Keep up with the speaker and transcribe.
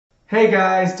Hey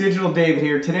guys, Digital David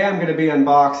here. Today I'm going to be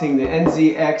unboxing the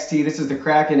NZXT. This is the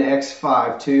Kraken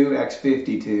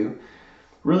X52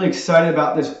 Really excited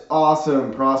about this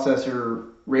awesome processor,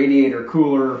 radiator,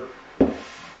 cooler.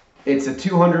 It's a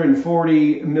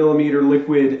 240mm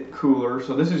liquid cooler,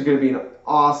 so this is going to be an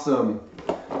awesome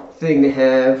thing to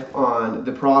have on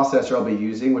the processor I'll be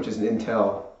using, which is an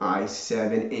Intel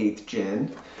i7 8th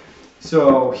gen.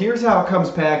 So here's how it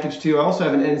comes packaged too. I also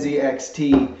have an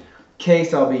NZXT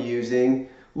case I'll be using.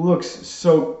 Looks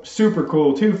so super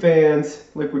cool. 2 fans,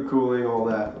 liquid cooling, all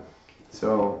that.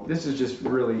 So this is just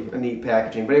really a neat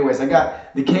packaging. But anyways, I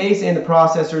got the case and the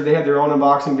processor. They have their own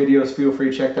unboxing videos. Feel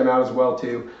free to check them out as well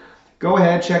too. Go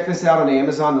ahead, check this out on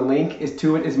Amazon. The link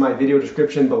to it is my video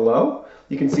description below.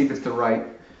 You can see if it's the right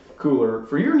cooler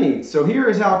for your needs. So here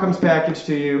is how it comes packaged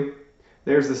to you.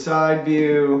 There's the side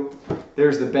view.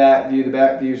 There's the back view. The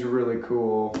back view is really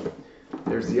cool.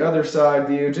 There's the other side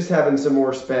view, just having some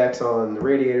more specs on the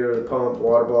radiator, the pump,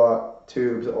 water block,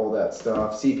 tubes, all that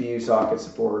stuff, CPU socket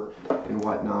support and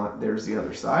whatnot. There's the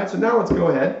other side. So now let's go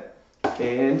ahead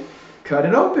and cut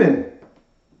it open.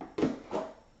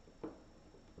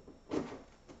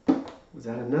 Was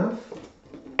that enough?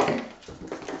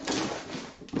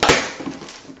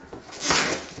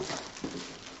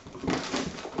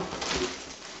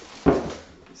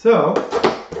 So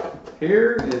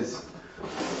here is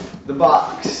the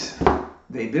box.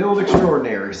 They build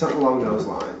extraordinary, something along those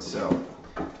lines. So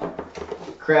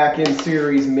Kraken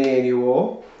series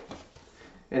manual,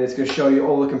 and it's going to show you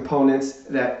all the components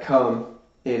that come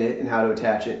in it and how to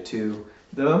attach it to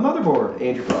the motherboard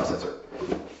and your processor.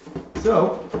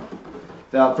 So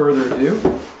without further ado,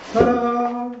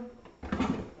 ta-da!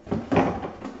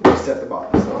 We'll set the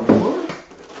box on the floor.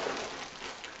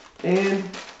 And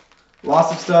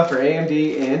lots of stuff for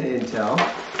AMD and Intel.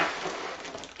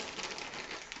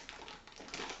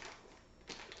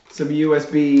 Some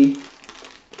USB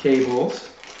cables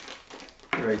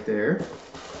right there.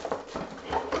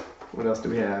 What else do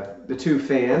we have? The 2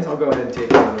 fans. I'll go ahead and take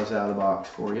one of those out of the box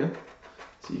for you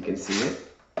so you can see it.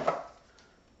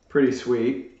 Pretty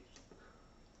sweet.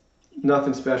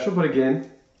 Nothing special, but again,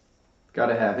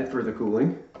 gotta have it for the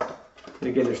cooling. And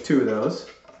again, there's 2 of those.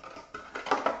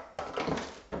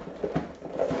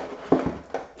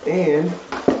 And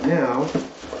now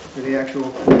for the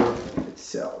actual cooler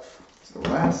itself. So the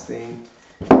last thing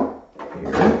here.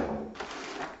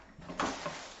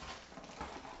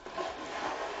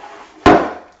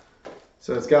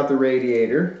 So it's got the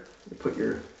radiator. You put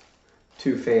your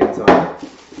 2 fans on it.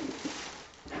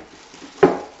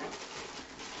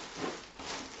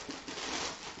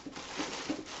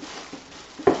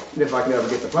 And if I can ever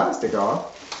get the plastic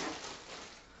off.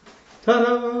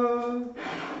 Ta-da!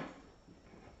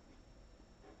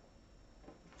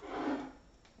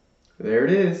 There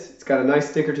it is. It's got a nice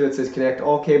sticker to it that says connect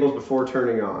all cables before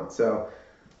turning on. So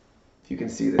if you can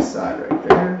see this side right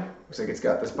there, looks like it's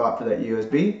got the spot for that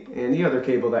USB and the other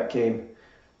cable that came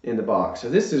in the box. So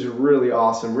this is really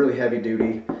awesome, really heavy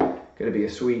duty. Gonna be a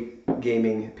sweet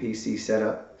gaming PC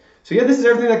setup. So yeah, this is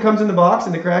everything that comes in the box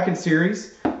in the Kraken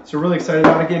series. So really excited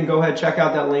about it. Again, go ahead, check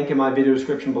out that link in my video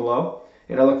description below.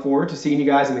 And I look forward to seeing you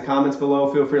guys in the comments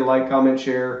below. Feel free to like, comment,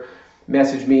 share,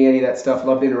 message me, any of that stuff.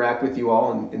 Love to interact with you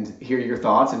all and hear your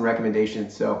thoughts and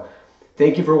recommendations. So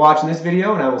thank you for watching this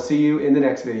video, and I will see you in the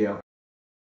next video.